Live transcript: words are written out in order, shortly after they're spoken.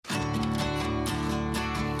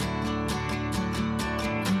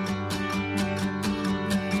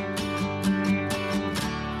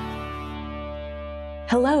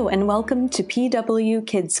Hello and welcome to PW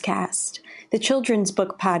KidsCast, the children's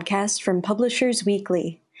book podcast from Publishers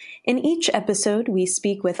Weekly. In each episode, we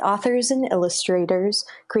speak with authors and illustrators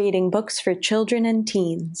creating books for children and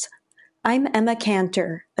teens. I'm Emma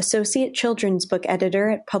Cantor, Associate Children's Book Editor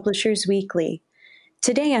at Publishers Weekly.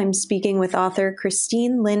 Today I'm speaking with author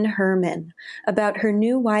Christine Lynn Herman about her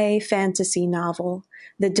new YA fantasy novel,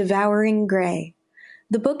 The Devouring Grey.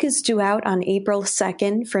 The book is due out on April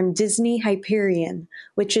 2nd from Disney Hyperion,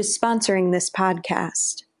 which is sponsoring this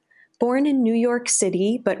podcast. Born in New York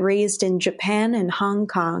City but raised in Japan and Hong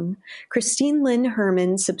Kong, Christine Lynn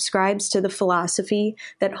Herman subscribes to the philosophy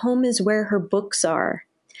that home is where her books are.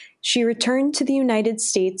 She returned to the United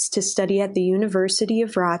States to study at the University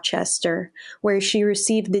of Rochester, where she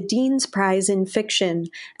received the Dean's Prize in Fiction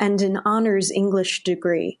and an honors English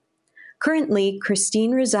degree. Currently,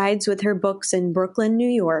 Christine resides with her books in Brooklyn, New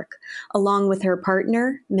York, along with her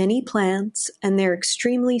partner, many plants, and their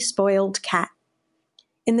extremely spoiled cat.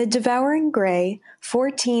 In The Devouring Grey,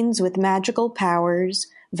 4 teens with magical powers,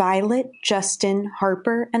 Violet, Justin,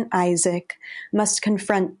 Harper, and Isaac, must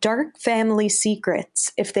confront dark family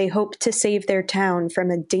secrets if they hope to save their town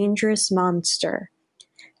from a dangerous monster.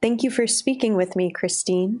 Thank you for speaking with me,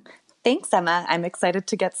 Christine. Thanks, Emma. I'm excited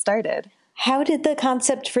to get started. How did the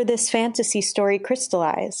concept for this fantasy story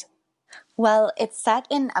crystallize? Well, it's set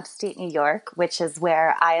in upstate New York, which is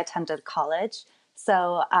where I attended college.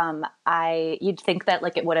 So you'd think that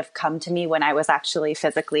it would have come to me when I was actually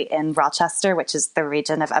physically in Rochester, which is the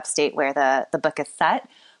region of upstate where the book is set.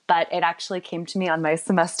 But it actually came to me on my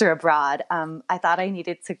semester abroad. I thought I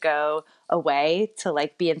needed to go away to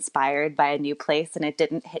be inspired by a new place. And it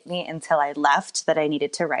didn't hit me until I left that I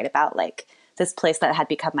needed to write about this place that had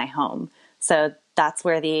become my home. So that's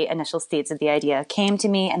where the initial seeds of the idea came to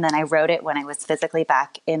me. And then I wrote it when I was physically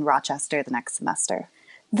back in Rochester the next semester.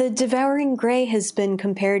 The Devouring Grey has been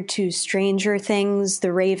compared to Stranger Things,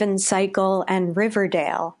 The Raven Cycle, and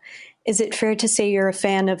Riverdale. Is it fair to say you're a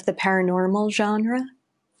fan of the paranormal genre?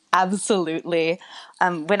 Absolutely.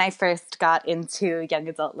 When I first got into young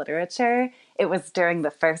adult literature, it was during the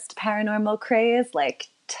first paranormal craze,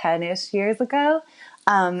 10-ish years ago.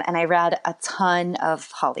 And I read a ton of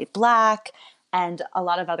Holly Black and a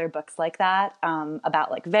lot of other books like that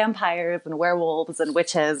about vampires and werewolves and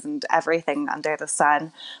witches and everything under the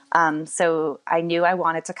sun. So I knew I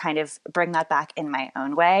wanted to kind of bring that back in my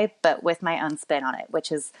own way, but with my own spin on it,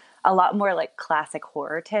 which is a lot more classic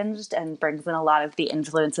horror tinged and brings in a lot of the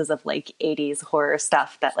influences of 80s horror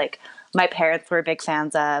stuff that my parents were big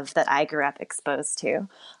fans of that I grew up exposed to.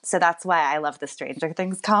 So that's why I love the Stranger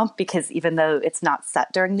Things comp, because even though it's not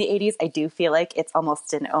set during the 80s, I do feel like it's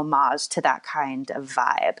almost an homage to that kind of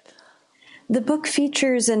vibe. The book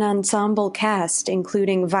features an ensemble cast,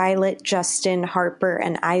 including Violet, Justin, Harper,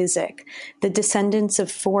 and Isaac, the descendants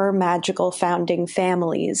of 4 magical founding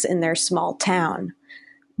families in their small town.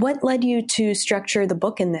 What led you to structure the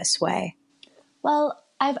book in this way? Well,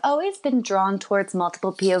 I've always been drawn towards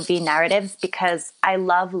multiple POV narratives because I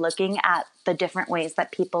love looking at the different ways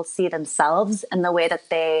that people see themselves and the way that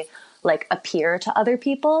they appear to other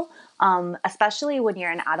people. Especially when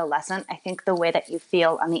you're an adolescent, I think the way that you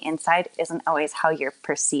feel on the inside isn't always how you're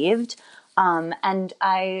perceived. And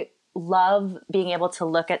I love being able to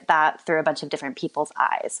look at that through a bunch of different people's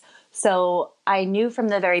eyes. So I knew from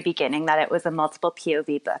the very beginning that it was a multiple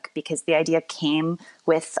POV book because the idea came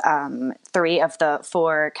with 3 of the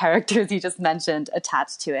 4 characters you just mentioned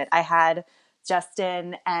attached to it. I had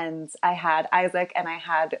Justin and I had Isaac and I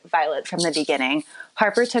had Violet from the beginning.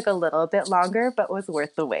 Harper took a little bit longer, but was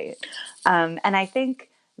worth the wait. And I think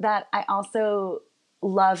that I also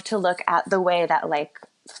love to look at the way that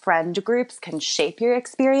friend groups can shape your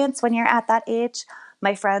experience when you're at that age.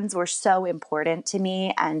 My friends were so important to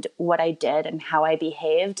me and what I did and how I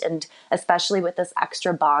behaved, and especially with this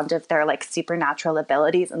extra bond of their supernatural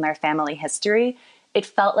abilities and their family history, it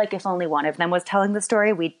felt like if only one of them was telling the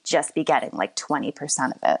story, we'd just be getting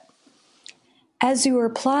 20% of it. As you were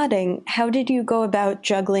plotting, how did you go about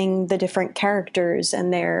juggling the different characters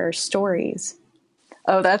and their stories?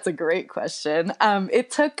 Oh, that's a great question. It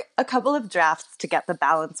took a couple of drafts to get the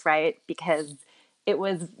balance right because it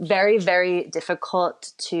was very, very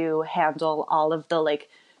difficult to handle all of the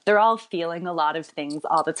they're all feeling a lot of things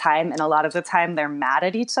all the time, and a lot of the time they're mad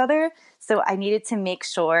at each other. So I needed to make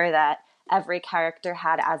sure that every character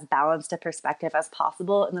had as balanced a perspective as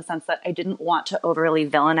possible, in the sense that I didn't want to overly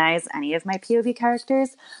villainize any of my POV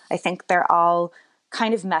characters. I think they're all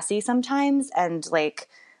kind of messy sometimes and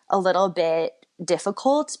a little bit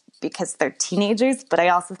difficult because they're teenagers, but I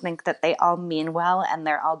also think that they all mean well and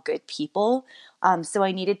they're all good people. So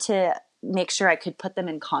I needed to make sure I could put them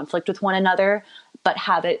in conflict with one another, but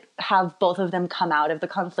have both of them come out of the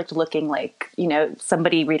conflict looking like,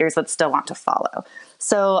 somebody readers would still want to follow.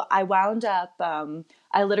 So I wound up,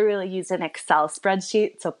 I literally used an Excel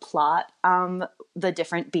spreadsheet to plot the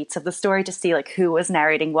different beats of the story to see like who was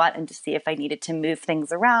narrating what, and to see if I needed to move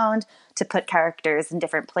things around, to put characters in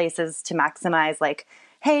different places to maximize like,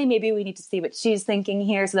 hey, maybe we need to see what she's thinking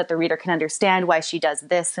here so that the reader can understand why she does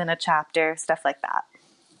this in a chapter, stuff like that.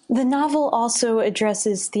 The novel also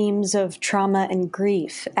addresses themes of trauma and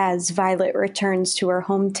grief as Violet returns to her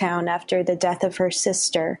hometown after the death of her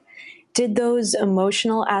sister. Did those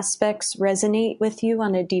emotional aspects resonate with you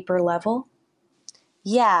on a deeper level?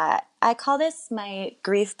 Yeah, I call this my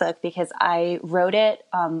grief book because I wrote it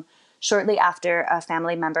shortly after a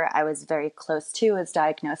family member I was very close to was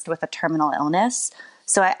diagnosed with a terminal illness.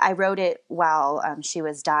 So I wrote it while she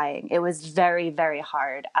was dying. It was very, very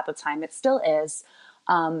hard at the time. It still is.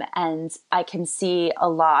 And I can see a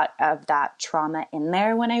lot of that trauma in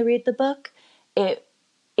there when I read the book. It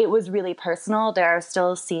was really personal. There are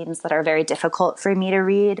still scenes that are very difficult for me to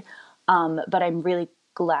read, but I'm really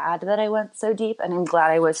glad that I went so deep, and I'm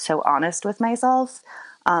glad I was so honest with myself.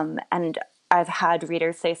 And I've had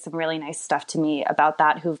readers say some really nice stuff to me about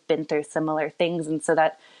that who've been through similar things, and so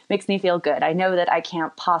that makes me feel good. I know that I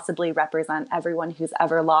can't possibly represent everyone who's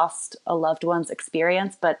ever lost a loved one's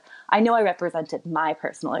experience, but I know I represented my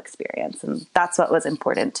personal experience, and that's what was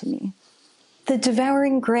important to me. The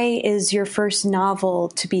Devouring Grey is your first novel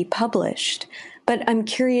to be published, but I'm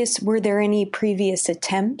curious, were there any previous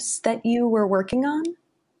attempts that you were working on?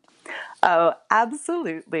 Oh,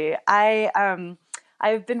 absolutely.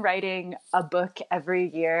 I've been writing a book every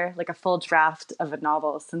year, like a full draft of a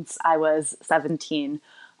novel since I was 17.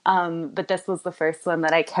 But this was the first one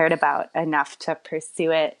that I cared about enough to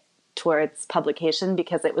pursue it towards publication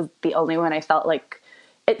because it was the only one I felt like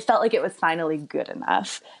it was finally good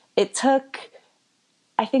enough. It took,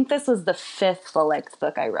 I think this was the 5th full-length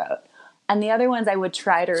book I wrote. And the other ones I would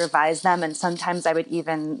try to revise them, and sometimes I would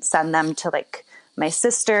even send them to like my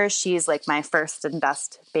sister. She's like my first and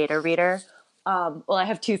best beta reader. Well, I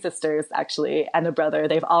have 2 sisters actually and a brother.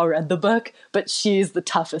 They've all read the book, but she's the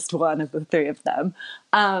toughest one of the 3 of them.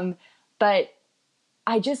 But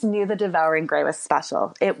I just knew The Devouring Grey was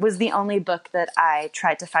special. It was the only book that I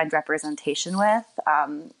tried to find representation with.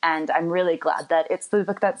 And I'm really glad that it's the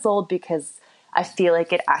book that sold because I feel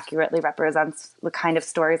like it accurately represents the kind of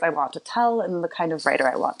stories I want to tell and the kind of writer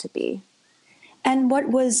I want to be. And what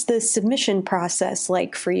was the submission process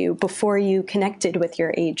like for you before you connected with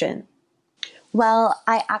your agent? Well,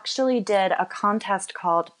 I actually did a contest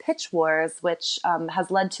called Pitch Wars, which has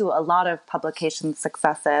led to a lot of publication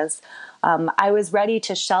successes. I was ready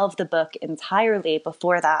to shelve the book entirely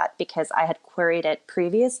before that because I had queried it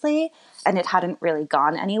previously and it hadn't really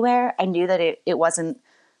gone anywhere. I knew that it wasn't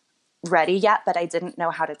ready yet, but I didn't know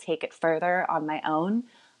how to take it further on my own.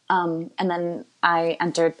 And then I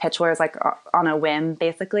entered Pitch Wars like on a whim,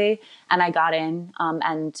 basically, and I got in.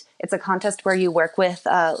 And it's a contest where you work with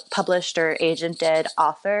a published or agented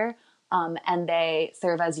author, and they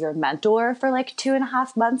serve as your mentor for like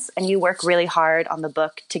 2.5 months, and you work really hard on the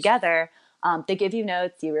book together. They give you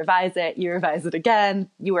notes, you revise it again,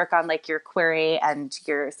 you work on like your query and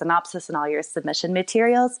your synopsis and all your submission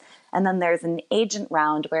materials. And then there's an agent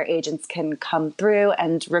round where agents can come through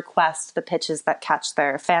and request the pitches that catch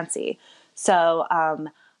their fancy. So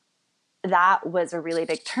that was a really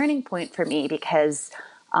big turning point for me because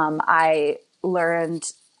I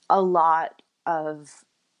learned a lot of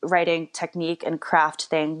writing technique and craft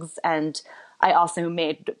things. And I also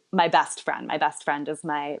made my best friend. My best friend is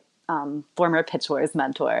my former Pitch Wars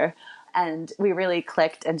mentor, and we really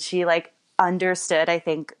clicked, and she like understood, I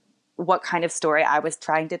think, what kind of story I was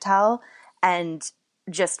trying to tell and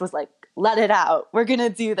just was like, let it out. We're going to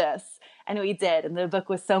do this. And we did. And the book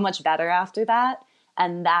was so much better after that.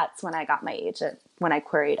 And that's when I got my agent, when I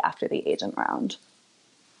queried after the agent round.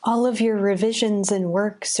 All of your revisions and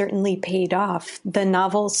work certainly paid off. The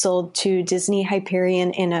novel sold to Disney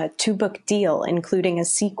Hyperion in a 2-book deal, including a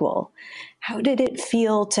sequel. How did it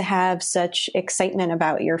feel to have such excitement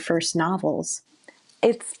about your first novels?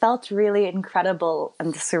 It felt really incredible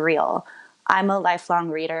and surreal. I'm a lifelong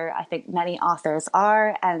reader. I think many authors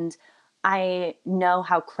are, and I know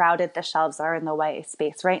how crowded the shelves are in the YA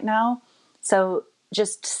space right now. So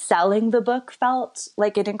just selling the book felt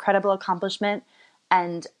like an incredible accomplishment.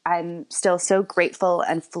 And I'm still so grateful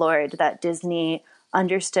and floored that Disney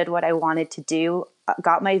understood what I wanted to do,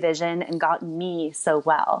 got my vision, and got me so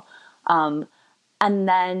well. And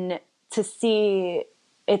then to see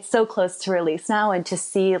it's so close to release now, and to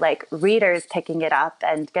see like readers picking it up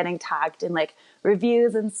and getting tagged in like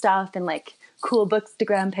reviews and stuff and like cool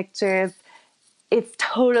Bookstagram pictures, it's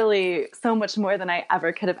totally so much more than I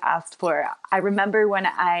ever could have asked for. I remember when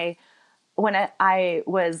I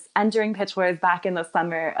was entering Pitch Wars back in the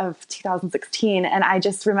summer of 2016, and I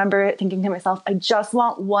just remember thinking to myself, I just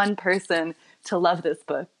want one person to love this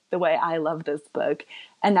book the way I love this book.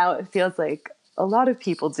 And now it feels like a lot of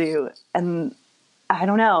people do. And I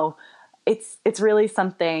don't know, it's really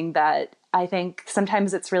something that I think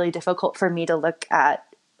sometimes it's really difficult for me to look at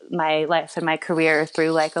my life and my career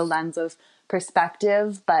through like a lens of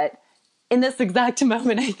perspective, but in this exact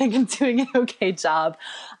moment, I think I'm doing an okay job.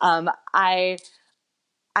 I'm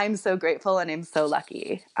so grateful and I'm so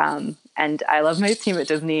lucky. And I love my team at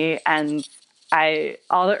Disney, and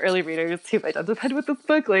all the early readers who've identified with this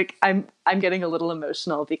book, like I'm getting a little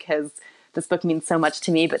emotional because this book means so much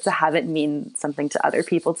to me, but to have it mean something to other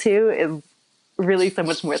people too is really so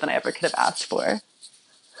much more than I ever could have asked for.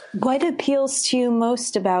 What appeals to you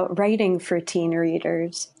most about writing for teen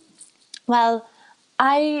readers? Well,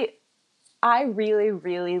 I really,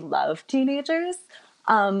 really love teenagers.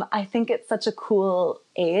 I think it's such a cool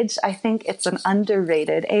age. I think it's an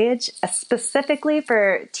underrated age, specifically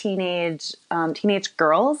for teenage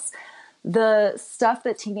girls. The stuff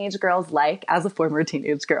that teenage girls like, as a former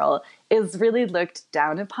teenage girl, is really looked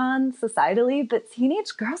down upon societally, but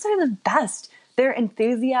teenage girls are the best. Their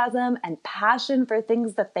enthusiasm and passion for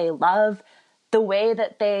things that they love, the way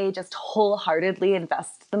that they just wholeheartedly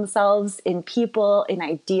invest themselves in people, in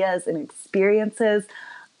ideas, in experiences.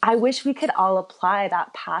 I wish we could all apply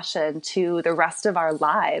that passion to the rest of our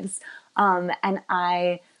lives. And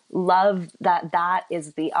I love that that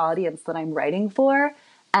is the audience that I'm writing for.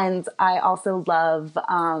 And I also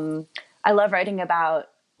I love writing about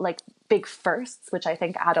like big firsts, which I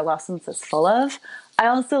think adolescence is full of. I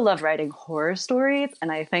also love writing horror stories.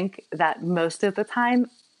 And I think that most of the time,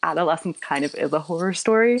 adolescence kind of is a horror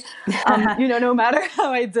story. No matter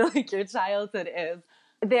how idyllic your childhood is,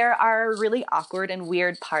 there are really awkward and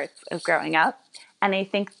weird parts of growing up. And I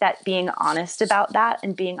think that being honest about that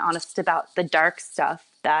and being honest about the dark stuff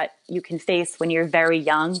that you can face when you're very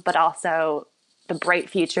young, but also the bright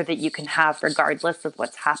future that you can have regardless of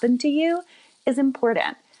what's happened to you is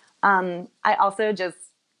important. I also just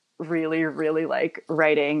really, really like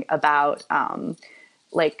writing about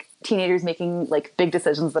like teenagers making like big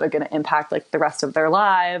decisions that are going to impact like the rest of their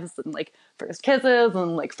lives, and like first kisses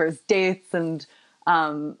and like first dates and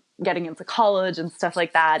getting into college and stuff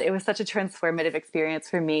like that. It was such a transformative experience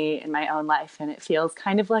for me in my own life, and it feels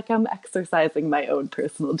kind of like I'm exercising my own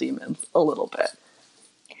personal demons a little bit.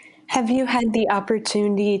 Have you had the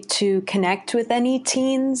opportunity to connect with any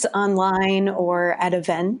teens online or at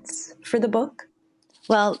events for the book?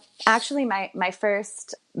 Well, actually, my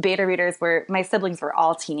first beta readers my siblings were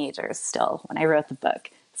all teenagers still when I wrote the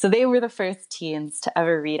book. So they were the first teens to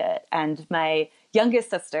ever read it. And my youngest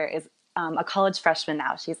sister is a college freshman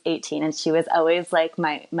now. She's 18, and she was always like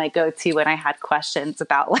my go-to when I had questions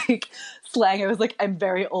about like slang. I was like, I'm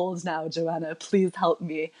very old now, Joanna, please help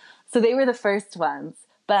me. So they were the first ones.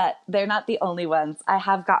 But they're not the only ones. I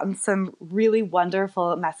have gotten some really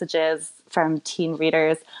wonderful messages from teen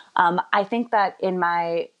readers. I think that in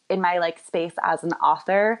my like space as an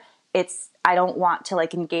author, I don't want to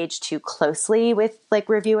like engage too closely with like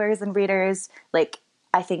reviewers and readers. Like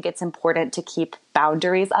I think it's important to keep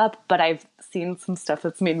boundaries up, but I've seen some stuff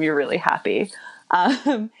that's made me really happy,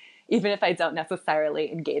 even if I don't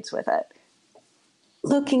necessarily engage with it.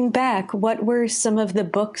 Looking back, what were some of the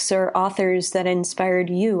books or authors that inspired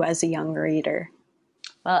you as a young reader?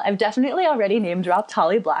 Well, I've definitely already name dropped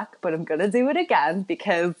Holly Black, but I'm going to do it again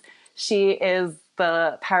because she is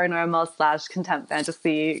the paranormal / contempt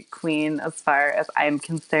fantasy queen as far as I'm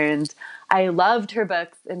concerned. I loved her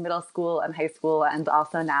books in middle school and high school and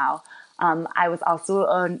also now. I was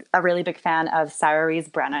also a really big fan of Sarah Rees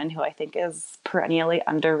Brennan, who I think is perennially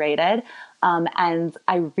underrated. And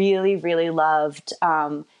I really, really loved,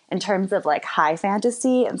 in terms of like high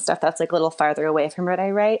fantasy and stuff that's like a little farther away from what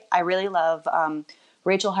I write, I really love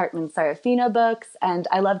Rachel Hartman's Serafina books, and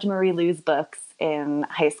I loved Marie Lu's books in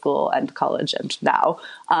high school and college and now,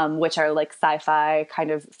 which are like sci-fi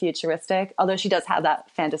kind of futuristic, although she does have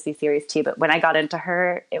that fantasy series too. But when I got into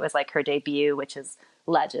her, it was like her debut, which is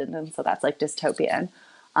Legend, and so that's like dystopian.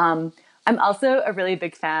 I'm also a really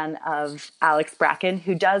big fan of Alex Bracken,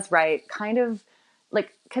 who does write kind of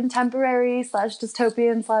like contemporary /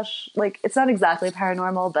 dystopian / like, it's not exactly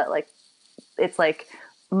paranormal, but like it's like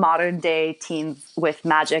modern day teens with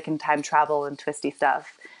magic and time travel and twisty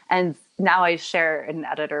stuff. And now I share an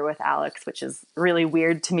editor with Alex, which is really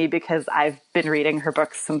weird to me because I've been reading her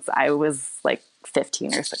books since I was like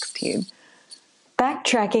 15 or 16.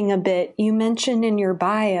 Backtracking a bit, you mentioned in your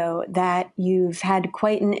bio that you've had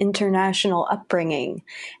quite an international upbringing,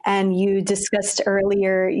 and you discussed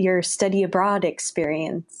earlier your study abroad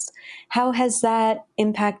experience. How has that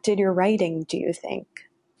impacted your writing, do you think?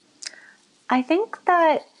 I think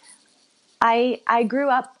that I grew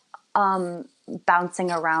up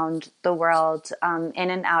bouncing around the world,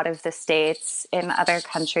 in and out of the States, in other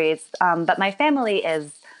countries. But my family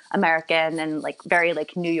is American and like very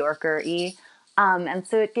like New Yorker-y. And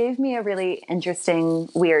so it gave me a really interesting,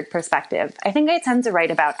 weird perspective. I think I tend to write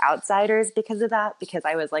about outsiders because of that, because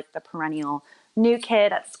I was like the perennial new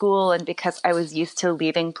kid at school and because I was used to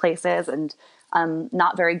leaving places and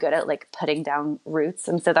not very good at like putting down roots.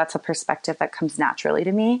 And so that's a perspective that comes naturally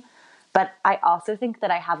to me. But I also think that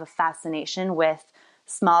I have a fascination with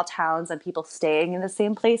small towns and people staying in the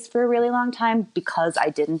same place for a really long time because I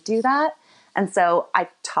didn't do that. And so I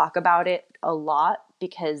talk about it a lot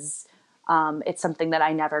because it's something that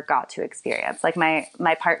I never got to experience. Like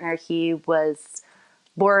my partner, he was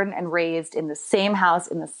born and raised in the same house,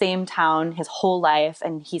 in the same town his whole life.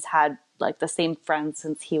 And he's had like the same friends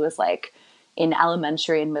since he was like in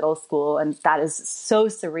elementary and middle school. And that is so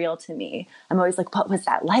surreal to me. I'm always like, what was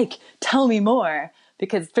that like? Tell me more.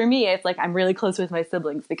 Because for me, it's like I'm really close with my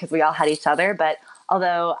siblings because we all had each other. But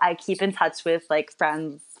although I keep in touch with like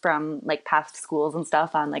friends from like past schools and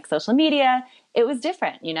stuff on like social media, it was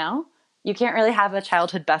different, you know? You can't really have a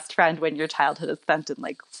childhood best friend when your childhood is spent in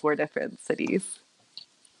like 4 different cities.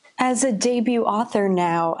 As a debut author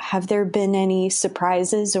now, have there been any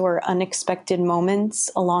surprises or unexpected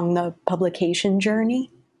moments along the publication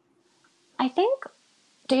journey? I think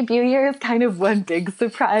debut year is kind of one big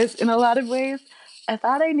surprise in a lot of ways. I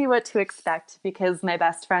thought I knew what to expect because my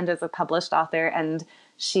best friend is a published author and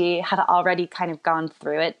she had already kind of gone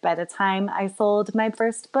through it by the time I sold my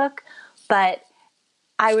first book. But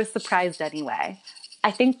I was surprised anyway.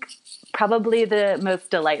 I think probably the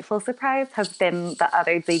most delightful surprise has been the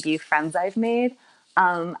other debut friends I've made.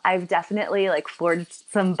 I've definitely like forged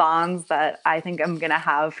some bonds that I think I'm going to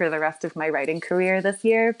have for the rest of my writing career this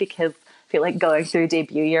year because I feel like going through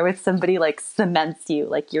debut year with somebody like cements you,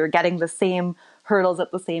 like you're getting the same hurdles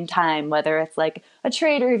at the same time, whether it's like a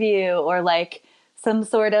trade review or like some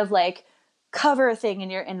sort of like cover thing in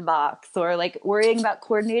your inbox or like worrying about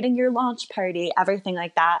coordinating your launch party, everything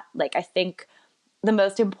like that. Like, I think the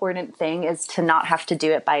most important thing is to not have to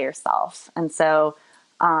do it by yourself. And so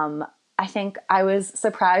I think I was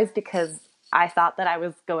surprised because I thought that I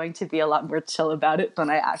was going to be a lot more chill about it than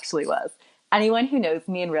I actually was. Anyone who knows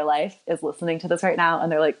me in real life is listening to this right now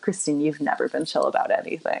and they're like, Christine, you've never been chill about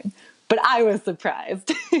anything. But I was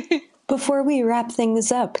surprised. Before we wrap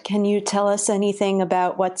things up, can you tell us anything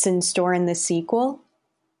about what's in store in the sequel?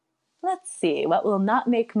 Let's see, what will not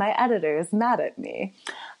make my editors mad at me?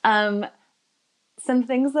 Some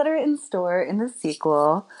things that are in store in the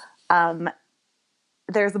sequel.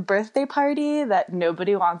 There's a birthday party that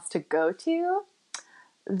nobody wants to go to.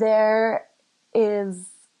 There is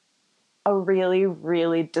a really,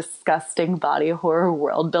 really disgusting body horror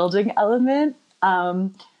world building element.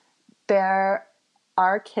 There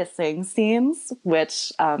are kissing scenes,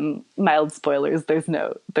 which mild spoilers. There's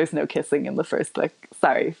no kissing in the first book.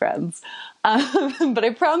 Sorry, friends, but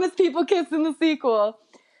I promise people kiss in the sequel.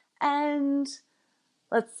 And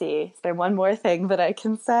let's see, is there one more thing that I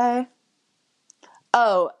can say?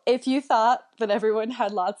 Oh, if you thought that everyone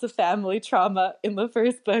had lots of family trauma in the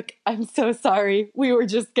first book, I'm so sorry. We were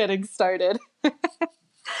just getting started.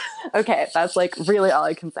 Okay, that's like really all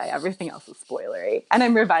I can say. Everything else is spoilery. And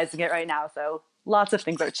I'm revising it right now, so lots of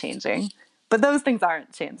things are changing. But those things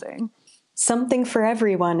aren't changing. Something for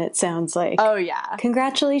everyone, it sounds like. Oh, yeah.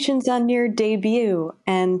 Congratulations on your debut,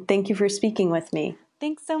 and thank you for speaking with me.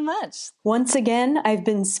 Thanks so much. Once again, I've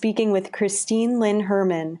been speaking with Christine Lynn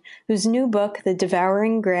Herman, whose new book, The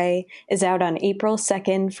Devouring Gray, is out on April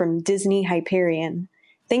 2nd from Disney Hyperion.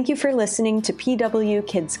 Thank you for listening to PW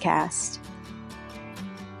Kids Cast.